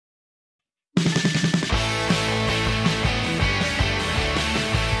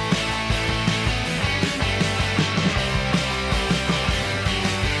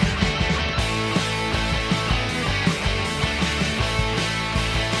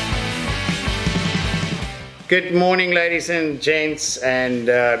Good morning, ladies and gents, and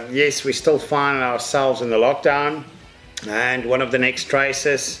yes, we still find ourselves in the lockdown, and one of the next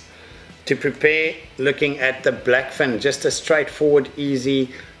traces to prepare, looking at the blackfin, just a straightforward, easy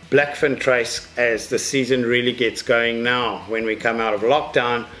blackfin trace as the season really gets going now. When we come out of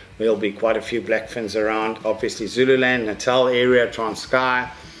lockdown, there'll be quite a few blackfins around, obviously Zululand, Natal area, Transkei,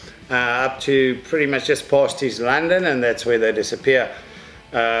 up to pretty much just past East London, and that's where they disappear.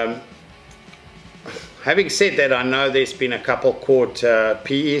 Having said that, I know there's been a couple caught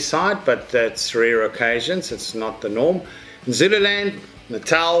PE side, but that's rare occasions, it's not the norm. In Zululand,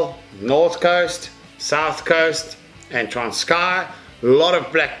 Natal, North Coast, South Coast, and Transkei, a lot of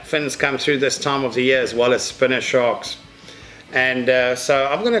blackfins come through this time of the year, as well as spinner sharks. And so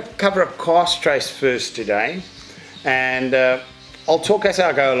I'm going to cover a cast trace first today, and I'll talk as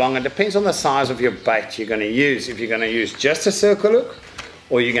I go along. It depends on the size of your bait you're going to use. If you're going to use just a circle hook,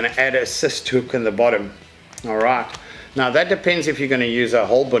 or you're going to add a assist hook in the bottom. Alright, now that depends if you're going to use a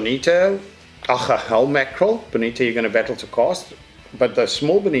whole bonito, a whole mackerel. Bonito you're going to battle to cast, but the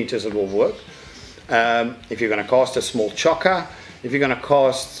small bonitas it will work. If you're going to cast a small chocker, if you're going to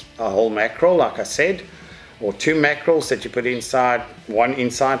cast a whole mackerel, like I said, or two mackerels that you put inside, one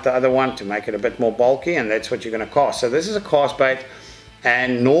inside the other one to make it a bit more bulky, and that's what you're going to cast. So this is a cast bait,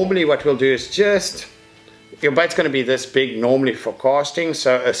 and normally what we'll do is just, your bait's going to be this big normally for casting,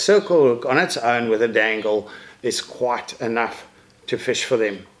 so a circle hook on its own with a dangle is quite enough to fish for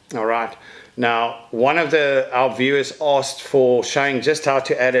them. Alright, now one of our viewers asked for showing just how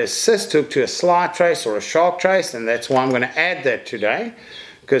to add an assist hook to a slide trace or a shark trace, and that's why I'm going to add that today,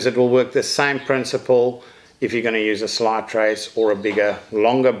 because it will work the same principle if you're going to use a slide trace or a bigger,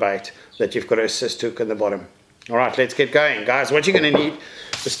 longer bait that you've got an assist hook in the bottom. Alright, let's get going. Guys, what you're going to need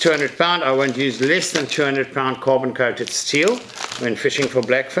is 200 pound. I won't use less than 200 pound carbon coated steel when fishing for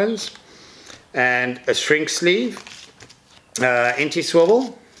blackfins, and a shrink sleeve,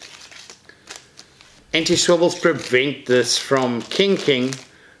 anti-swivel. Anti-swivels prevent this from kinking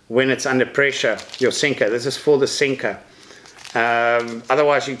when it's under pressure, your sinker. This is for the sinker.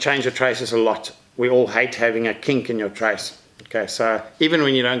 Otherwise you change your traces a lot. We all hate having a kink in your trace. Okay, so even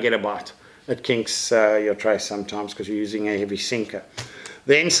when you don't get a bite, it kinks your trace sometimes because you're using a heavy sinker.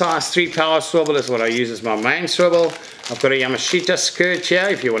 The N-size 3 power swivel is what I use as my main swivel. I've got a Yamashita skirt here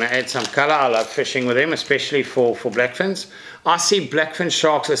if you want to add some color. I love fishing with them, especially for blackfins. I see blackfin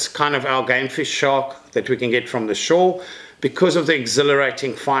sharks as kind of our game fish shark that we can get from the shore because of the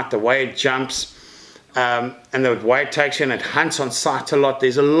exhilarating fight, the way it jumps, and the way it takes you, and it hunts on sight a lot.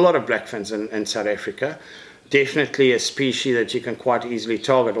 There's a lot of blackfins in South Africa. Definitely a species that you can quite easily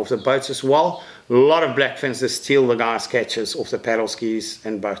target off the boats as well. A lot of blackfins that steal the guys' catches off the paddle skis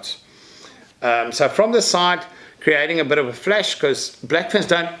and boats. So from the side, creating a bit of a flash, because blackfins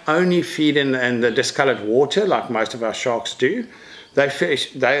don't only feed in the discolored water like most of our sharks do.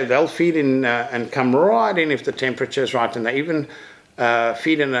 They'll feed in and come right in if the temperature is right, and they even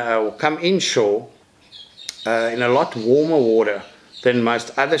feed in or come inshore in a lot warmer water than most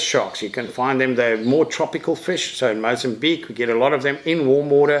other sharks. You can find them, they're more tropical fish. So in Mozambique, we get a lot of them in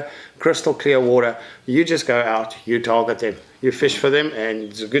warm water, crystal clear water. You just go out, you target them, you fish for them, and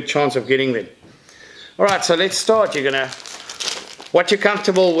there's a good chance of getting them. All right, so let's start. What you're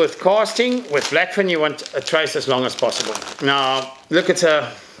comfortable with casting, with blackfin, you want a trace as long as possible. Now, look at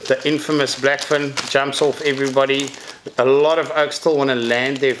the infamous blackfin, jumps off everybody. A lot of oaks still want to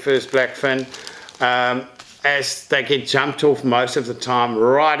land their first blackfin, as they get jumped off most of the time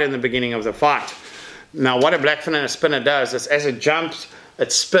right in the beginning of the fight. Now what a blackfin and a spinner does is, as it jumps,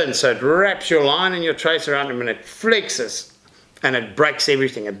 it spins, so it wraps your line and your trace around them, and it flexes, and it breaks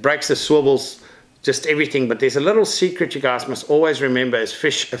everything. It breaks the swivels, just everything. But there's a little secret you guys must always remember, is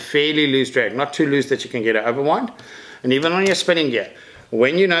fish a fairly loose drag, not too loose that you can get an overwind. And even on your spinning gear,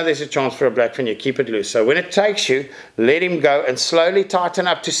 when you know there's a chance for a blackfin, you keep it loose. So when it takes you, let him go and slowly tighten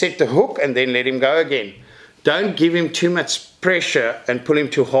up to set the hook, and then let him go again. Don't give him too much pressure and pull him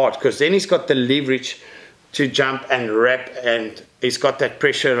too hard, because then he's got the leverage to jump and wrap, and he's got that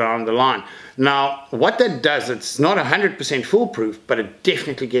pressure around the line. Now, what that does, it's not 100% foolproof, but it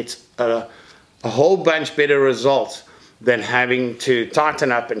definitely gets a whole bunch better results than having to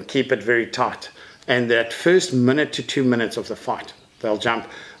tighten up and keep it very tight. And that first minute to 2 minutes of the fight, they'll jump.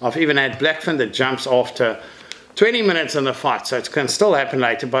 I've even had blackfin that jumps after 20 minutes in the fight, so it can still happen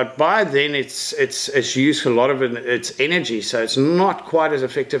later, but by then it's used a lot of its energy, so it's not quite as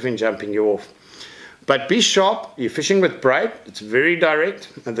effective in jumping you off. But be sharp. You're fishing with braid, it's very direct,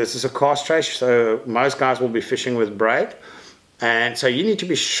 and this is a cast trace, so most guys will be fishing with braid, and so you need to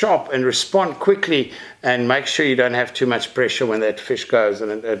be sharp and respond quickly, and make sure you don't have too much pressure when that fish goes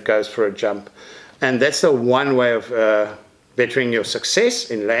and it goes for a jump. And that's the one way of bettering your success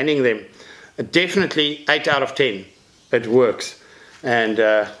in landing them. Definitely 8 out of 10, it works. And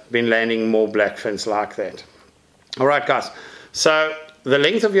been landing more blackfins like that. All right, guys, so the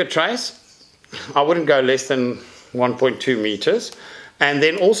length of your trace, I wouldn't go less than 1.2 meters. And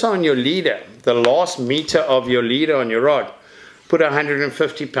then also on your leader, the last meter of your leader on your rod, put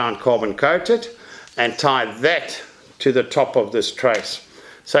 150 pound carbon coated and tie that to the top of this trace.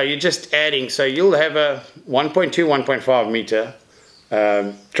 So you're just adding, so you'll have a 1.2, 1.5 meter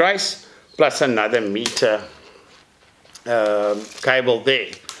trace plus another meter cable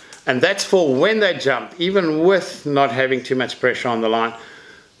there. And that's for when they jump, even with not having too much pressure on the line,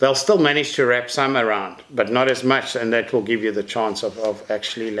 they'll still manage to wrap some around, but not as much, and that will give you the chance of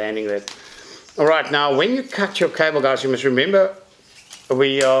actually landing that. All right, now when you cut your cable, guys, you must remember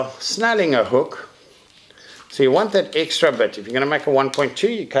we are snelling a hook. So you want that extra bit. If you're going to make a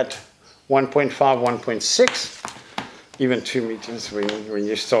 1.2, you cut 1.5, 1.6, even 2 meters when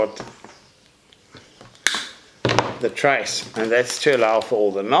you start the trace. And that's to allow for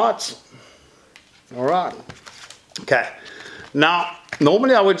all the knots. All right. Okay. Now,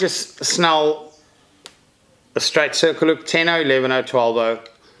 normally I would just snell a straight circle hook, 10-0, 11-0, 12-0,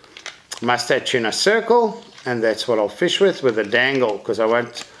 mustard tuna circle, and that's what I'll fish with a dangle, because I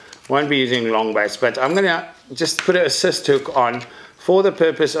won't be using long baits. But I'm going to just put an assist hook on for the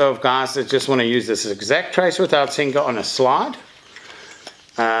purpose of guys that just want to use this exact trace without sinker on a slide,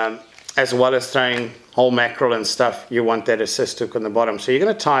 as well as throwing whole mackerel and stuff. You want that assist hook on the bottom, so you're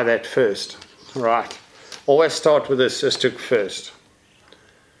going to tie that first. Right, always start with the assist hook first.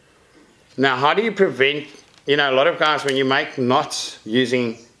 Now, how do you prevent, you know, a lot of guys, when you make knots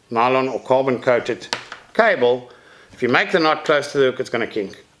using nylon or carbon coated cable, if you make the knot close to the hook, it's going to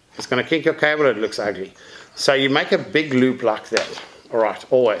kink. It's going to kink your cable, it looks ugly. So you make a big loop like that. All right,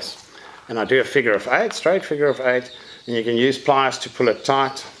 always. And I do a figure of 8, straight figure of 8, and you can use pliers to pull it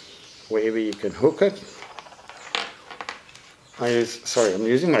tight wherever you can hook it. I'm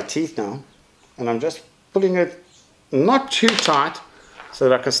using my teeth now, and I'm just pulling it not too tight so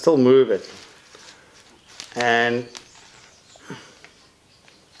that I can still move it. And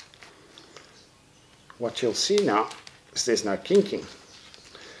what you'll see now is there's no kinking.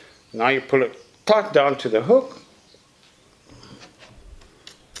 Now you pull it tight down to the hook,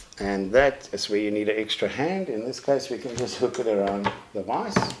 and that is where you need an extra hand. In this case, we can just hook it around the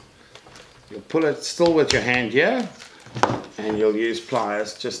vise. You'll pull it still with your hand here, and you'll use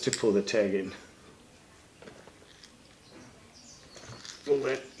pliers just to pull the tag in. Pull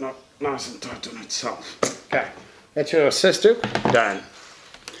that knot nice and tight on itself. Okay, that's your assist hook done.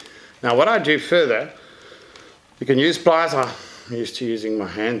 Now what I do further, you can use pliers. I'm used to using my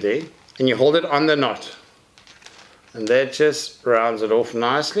hand there, and you hold it on the knot, and that just rounds it off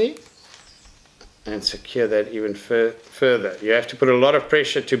nicely and secure that even further. You have to put a lot of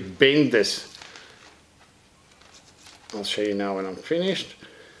pressure to bend this. I'll show you now when I'm finished.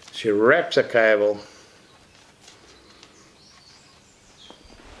 So you wrap the cable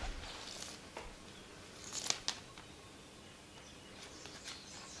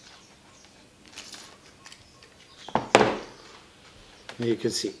you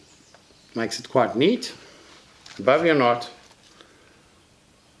can see, makes it quite neat above your knot.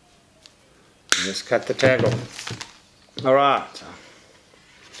 And just cut the tag off. All right,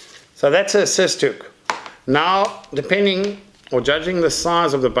 so that's an assist hook. Now, depending or judging the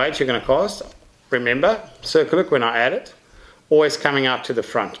size of the bait you're going to cast, remember, circle hook when I add it, always coming out to the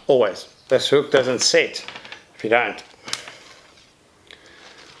front, always. This hook doesn't set if you don't.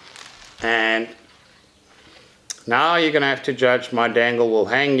 And now you're going to have to judge. My dangle will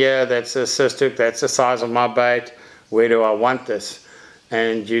hang here, that's the assist hook, that's the size of my bait, where do I want this?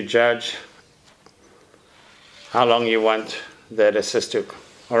 And you judge how long you want that assist hook.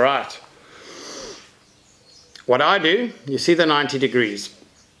 All right. What I do, you see the 90 degrees,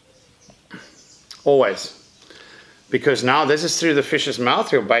 always. Because now this is through the fish's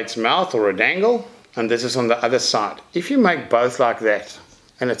mouth, your bait's mouth or a dangle, and this is on the other side. If you make both like that,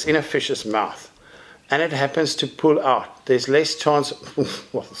 and it's in a fish's mouth, and it happens to pull out, there's less chance,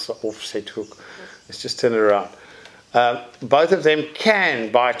 well, it's an offset hook, let's just turn it around. Both of them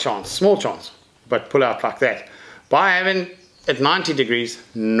can, by chance, small chance, but pull out like that. By having at 90 degrees,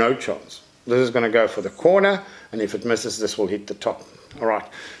 no chance. This is going to go for the corner, and if it misses, this will hit the top. All right,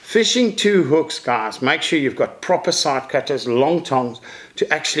 fishing 2 hooks, guys, make sure you've got proper side cutters, long tongs,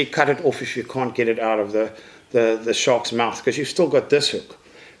 to actually cut it off if you can't get it out of the shark's mouth, because you've still got this hook.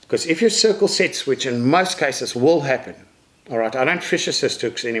 Because if your circle sets, which in most cases will happen, all right, I don't fish assist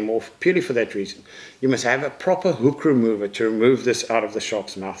hooks anymore purely for that reason. You must have a proper hook remover to remove this out of the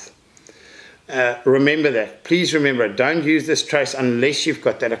shark's mouth. remember that. Please remember, don't use this trace unless you've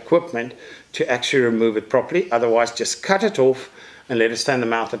got that equipment to actually remove it properly. Otherwise, just cut it off and let it stay in the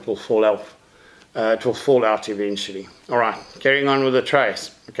mouth. It will fall off. It will fall out eventually. All right, carrying on with the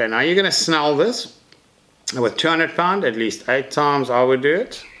trace. Okay, now you're going to snell this with 200 pound, at least 8 times I would do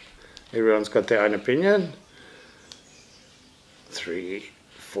it. Everyone's got their own opinion. 3,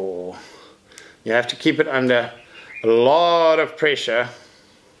 4. You have to keep it under a lot of pressure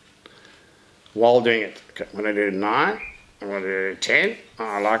while doing it. Okay, I'm going to do 9. I'm going to do 10. Oh,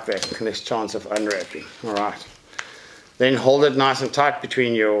 I like that. Less chance of unwrapping. All right. Then hold it nice and tight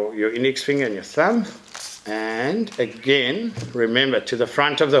between your index finger and your thumb. And again, remember, to the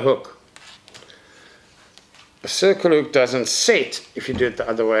front of the hook. A circle hook doesn't set if you do it the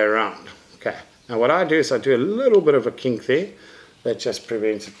other way around. Okay. Now what I do is I do a little bit of a kink there. That just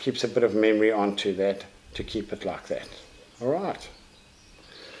prevents it, keeps a bit of memory onto that to keep it like that. All right.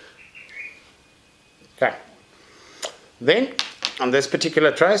 Okay. Then on this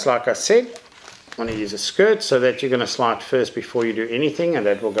particular trace, like I said, I want to use a skirt so that you're going to slide first before you do anything, and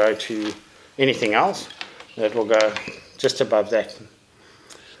that will go to anything else. That will go just above that.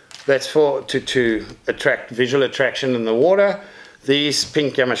 That's for to attract visual attraction in the water. These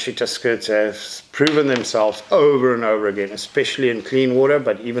pink Yamashita skirts have proven themselves over and over again, especially in clean water,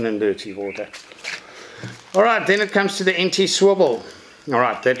 but even in dirty water. All right, then it comes to the NT swivel. All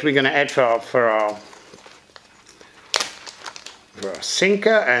right, that we're going to add for our sinker,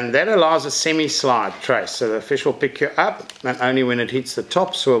 and that allows a semi-slide trace. So the fish will pick you up, and only when it hits the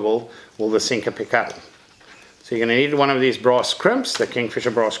top swivel will the sinker pick up. So you're going to need one of these brass crimps, the Kingfisher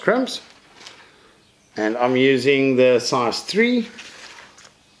brass crimps. And I'm using the size 3.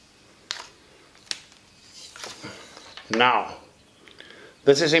 Now,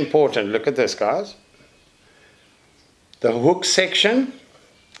 this is important. Look at this, guys. The hook section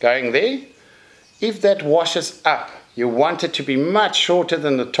going there, if that washes up, you want it to be much shorter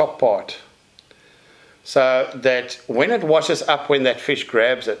than the top part. So that when it washes up, when that fish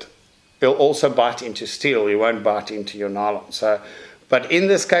grabs it, it'll also bite into steel. You won't bite into your nylon. But in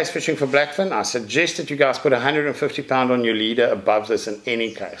this case, fishing for blackfin, I suggest that you guys put 150 pound on your leader above this in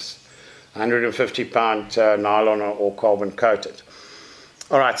any case. 150 pound nylon or carbon coated.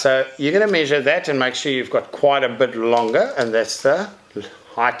 All right, so you're going to measure that and make sure you've got quite a bit longer, and that's the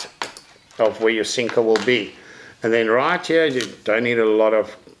height of where your sinker will be. And then right here, you don't need a lot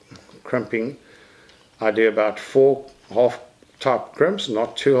of crimping. I do about 4 half type crimps,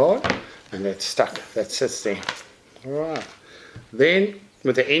 not too hard, and that's stuck. That sits there. All right. Then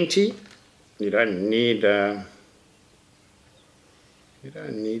with the NT, you don't need the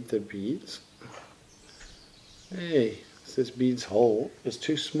beads. Hey, this bead's hole is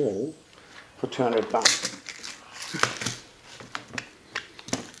too small for 200 pounds.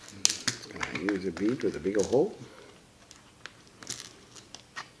 I'm going to use a bead with a bigger hole.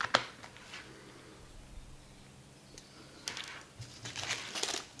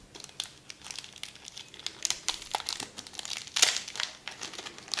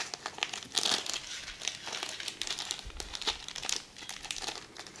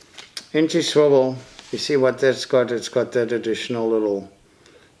 NT swivel, you see what that's got? It's got that additional little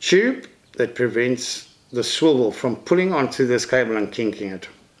tube that prevents the swivel from pulling onto this cable and kinking it.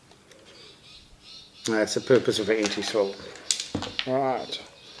 That's the purpose of an NT swivel. Right,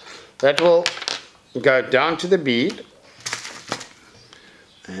 that will go down to the bead,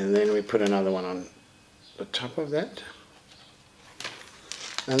 and then we put another one on the top of that,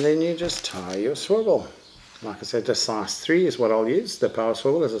 and then you just tie your swivel. Like I said, the size 3 is what I'll use. The power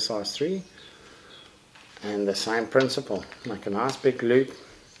swivel is a size 3. And the same principle. Make a nice big loop.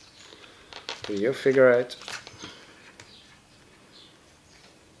 Do your figure 8.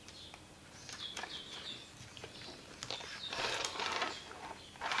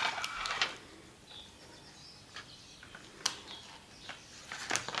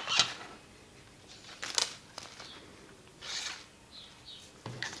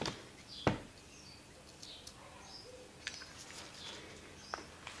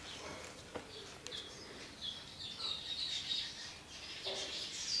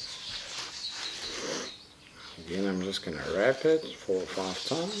 Again, I'm just going to wrap it 4 or 5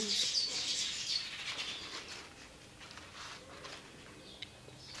 times.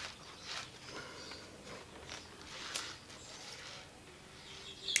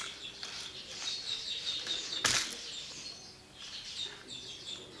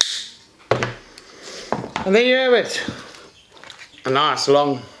 And there you have it. A nice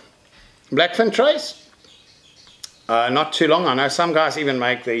long blackfin trace. Not too long. I know some guys even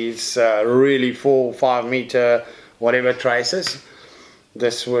make these really 4 or 5 meter whatever traces.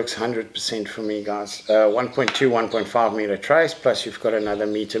 This works 100% for me, guys. 1.2, 1.5 meter trace, plus you've got another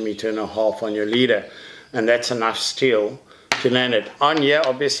meter and a half on your leader, and that's enough steel to land it. On here,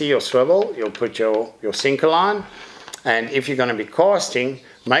 obviously your swivel, you'll put your sinker line, and if you're going to be casting,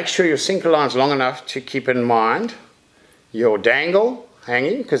 make sure your sinker line's long enough to keep in mind your dangle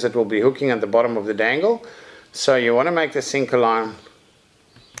hanging, because it will be hooking at the bottom of the dangle. So you want to make the sinker line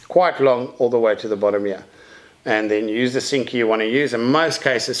quite long all the way to the bottom here, and then use the sinker you want to use. In most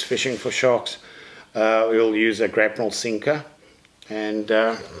cases, fishing for sharks, you'll use a grapnel sinker, and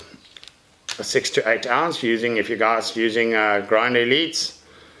a 6 to 8 ounce, using, if you guys using grind elites,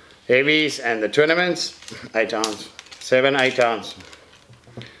 heavies and the tournaments, 8 ounce, 7, 8 ounce.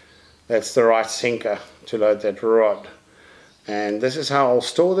 That's the right sinker to load that rod. And this is how I'll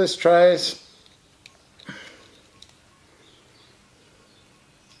store this trace.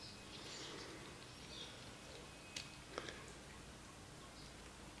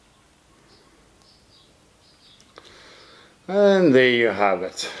 And there you have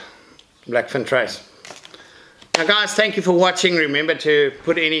it, blackfin trace. Now guys, thank you for watching. Remember to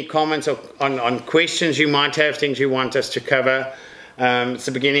put any comments on questions you might have, things you want us to cover. It's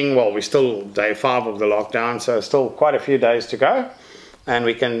the beginning, well, we're still day 5 of the lockdown, so still quite a few days to go, and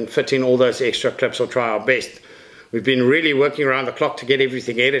we can fit in all those extra clips or try our best. We've been really working around the clock to get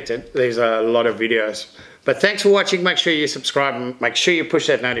everything edited. There's a lot of videos. But thanks for watching. Make sure you subscribe, and make sure you push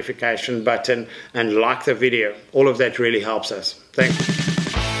that notification button and like the video. All of that really helps us. Thanks.